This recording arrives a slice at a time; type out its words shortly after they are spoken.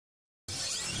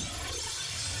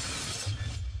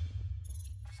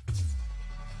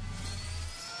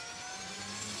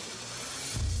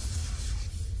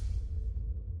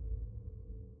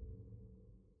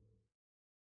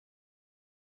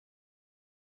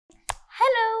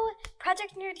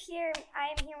Project Nerd here. I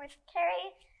am here with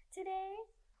Kerry today.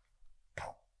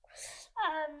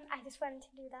 I just wanted to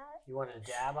do that. You wanted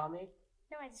to dab on me?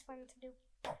 No, I just wanted to do.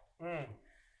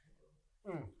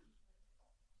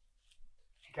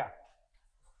 Okay.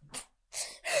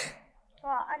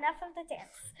 Well, enough of the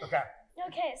dance. Okay.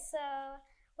 Okay, so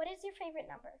what is your favorite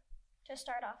number to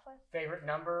start off with? Favorite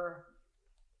number,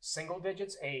 single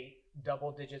digits, 8,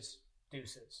 double digits,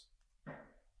 deuces.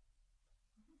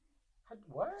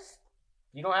 What?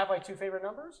 You don't have like two favorite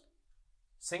numbers?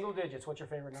 Single digits, what's your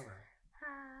favorite number?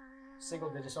 Single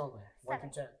digits only. 1 through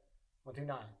 10. 1 through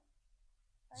 9.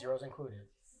 Zeros included.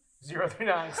 0 through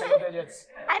 9, single digits.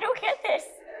 I don't get this.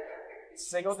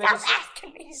 Single Stop digits.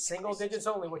 asking me this Single question. digits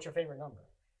only, what's your favorite number?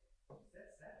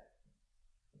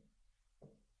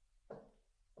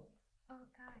 Oh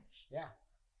gosh. Yeah.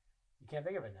 You can't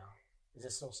think of it now. Is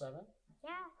it still 7?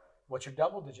 Yeah. What's your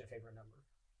double digit favorite number?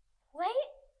 Wait.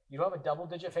 You don't have a double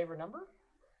digit favorite number?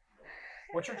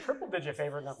 What's your triple digit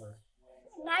favorite number?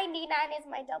 99 is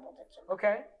my double digit.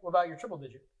 Okay. What about your triple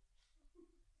digit?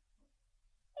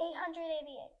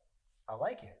 888. I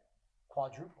like it.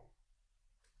 Quadruple.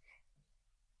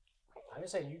 I didn't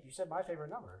say you said my favorite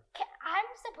number. I'm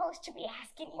supposed to be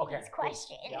asking you Okay, these cool.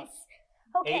 questions. Yep.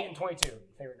 Okay. 8 and 22,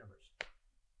 favorite numbers.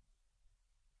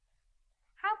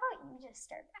 How about you just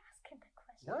start asking the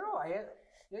questions? No, yeah,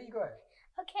 you go ahead.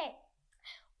 Okay.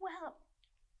 Well,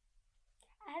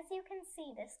 as you can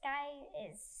see, this guy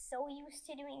is so used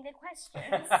to doing the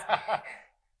questions.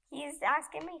 He's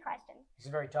asking me questions. This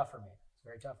is very tough for me. It's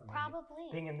very tough for me.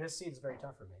 Probably. Being in this seat is very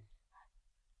tough for me.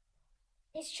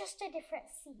 It's just a different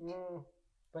seat.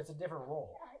 But it's a different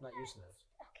role. I'm not used to this.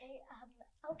 Okay.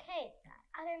 Okay.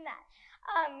 Other than that,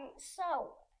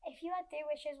 so if you had 3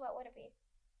 wishes, what would it be?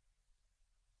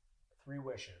 3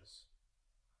 wishes.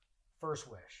 First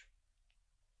wish.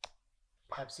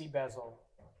 Pepsi bezel.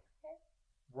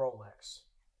 Rolex.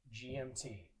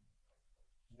 GMT.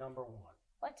 Number 1.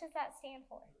 What does that stand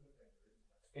for?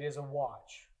 It is a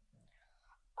watch.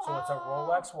 So it's a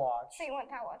Rolex watch So you want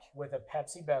that watch? with a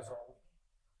Pepsi bezel.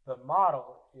 The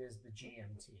model is the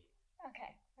GMT.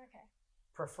 Okay.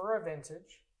 Prefer a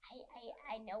vintage.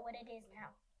 I know what it is now.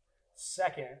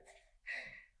 Second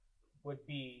would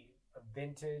be a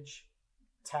vintage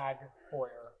Tag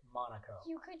Heuer Monaco.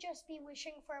 You could just be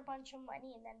wishing for a bunch of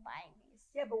money and then buying these.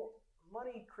 Yeah, but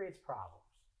money creates problems,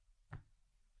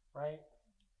 right?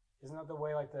 Isn't that the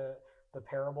way like the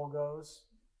parable goes?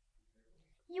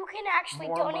 You can actually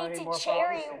More donate money, to more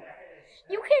charity. problems?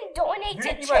 You can donate You to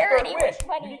didn't give my third charity wish. with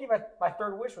money. You didn't give my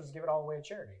third wish was to give it all away to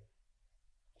charity.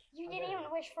 You didn't even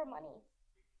wish for money.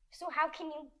 So how can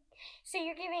you? So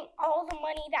you're giving all the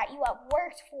money that you have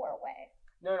worked for away.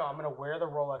 No, I'm going to wear the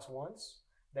Rolex once,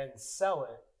 then sell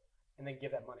it, and then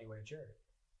give that money away to charity.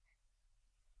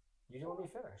 You didn't let me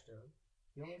finish, dude.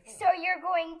 You didn't let me finish. So you're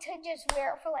going to just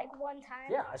wear it for like one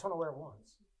time? Yeah, I just want to wear it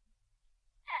once.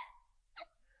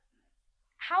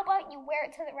 How about you wear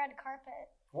it to the red carpet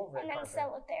What red and then carpet?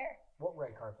 sell it there? What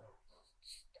red carpet?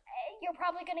 You're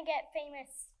probably going to get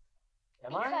famous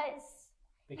Am I?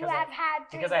 because you have had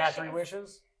 3 Because wishes. I had 3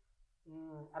 wishes?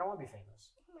 I don't want to be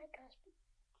famous. Oh my gosh.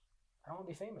 I don't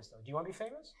want to be famous, though. Do you want to be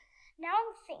famous? Now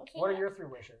I'm thinking. What are your 3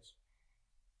 wishes?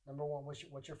 Number 1,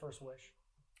 what's your first wish?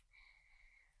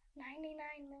 $billion.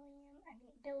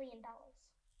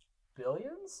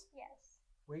 Billions? Yes.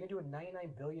 What are you going to do with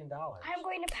 $99 billion? I'm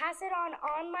going to pass it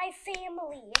on my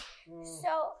family.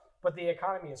 So. But the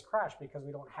economy has crashed because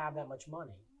we don't have that much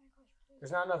money.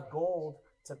 There's not enough gold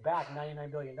to back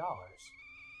 $99 billion,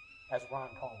 as Ron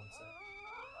Paul would say.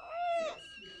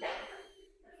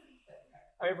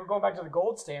 I mean, if we're going back to the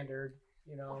gold standard,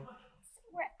 I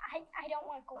don't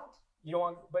want gold. You don't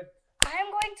want, but...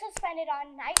 I'm going to spend it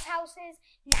on nice houses,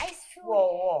 nice food,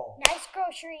 Whoa. nice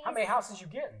groceries. How many houses you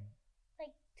getting?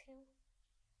 Like 2.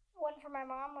 One for my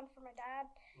mom, one for my dad.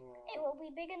 It will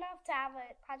be big enough to have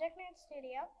a Project Nerd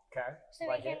studio. Okay. So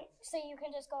you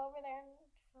can just go over there and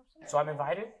film some. So I'm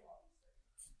invited?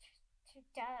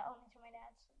 Only to my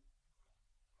dad's.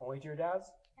 Only to your dad's?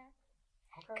 Yeah.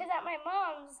 Okay. Because at my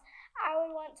mom's, I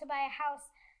would want to buy a house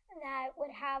that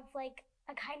would have like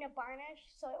a kind of barnish,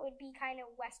 so it would be kind of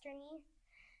westerny.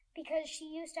 Because she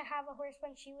used to have a horse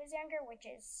when she was younger, which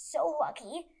is so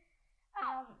lucky.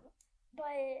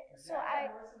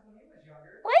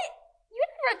 What? You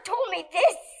never told me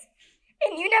this,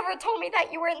 and you never told me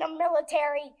that you were in the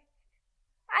military.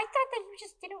 I thought that you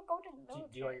just didn't go to the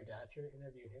military. Do you want your dad to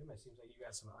interview him? It seems like you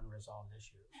got some unresolved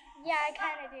issues. Yeah, I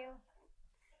kind of do.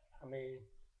 I mean,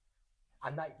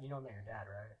 I'm not your dad,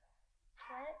 right?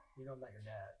 What? You know I'm not your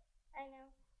dad. I know.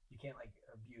 You can't,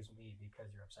 abuse me because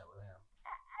you're upset with him.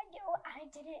 I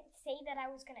didn't didn't say that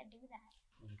I was gonna do that.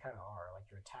 You kind of are, like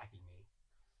you're attacking me.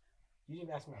 You didn't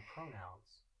even ask me my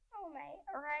pronouns. Oh my,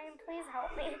 Ryan, please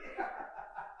help me.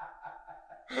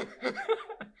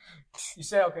 You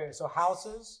said, okay, so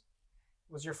houses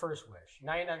was your first wish.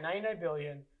 99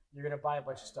 billion, you're going to buy a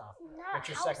bunch of stuff. Not What's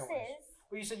your houses. second wish?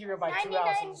 Well, you said you were going to buy 2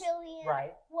 99 houses. billion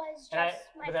Right. was just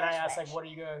my But then I first asked, wish. like, what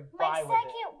are you going to buy with it? My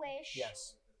second wish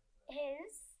Yes.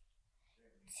 is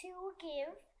to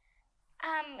give,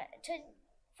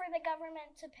 for the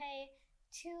government to pay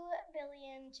 $2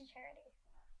 billion to charity.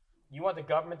 You want the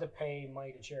government to pay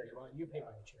money to charity. Why don't you pay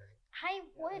money to charity? I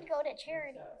would go to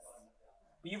charities.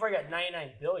 But you've already got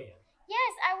 99 billion.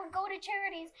 Yes, I would go to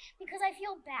charities because I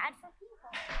feel bad for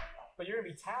people. But you're going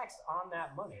to be taxed on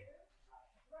that money.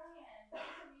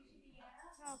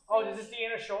 Oh, is this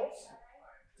Deanna Schultz?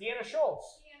 Deanna Schultz.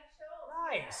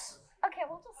 Nice. Okay,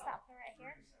 we'll just stop it right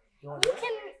here. You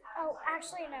can. Oh,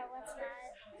 actually, no, let's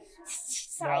not.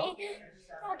 Sorry.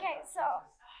 No? Okay, so.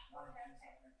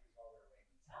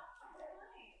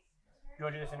 You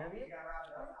want to do this interview?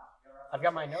 I've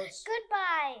got my notes.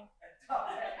 Goodbye.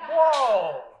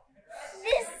 Whoa!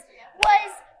 This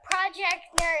was Project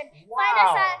Nerd. Wow. Find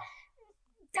us at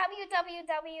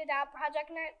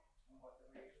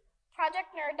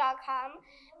projectnerd.com.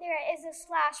 There is a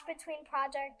slash between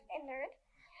project and nerd.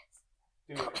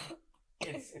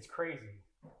 Dude, it's crazy.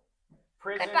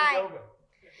 Prison Goodbye. yoga.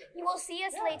 You will see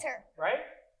us later. Right?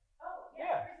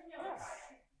 Yeah.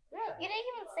 You didn't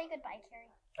even say goodbye, Kerry.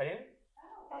 I didn't?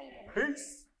 No, you didn't.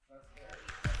 Peace.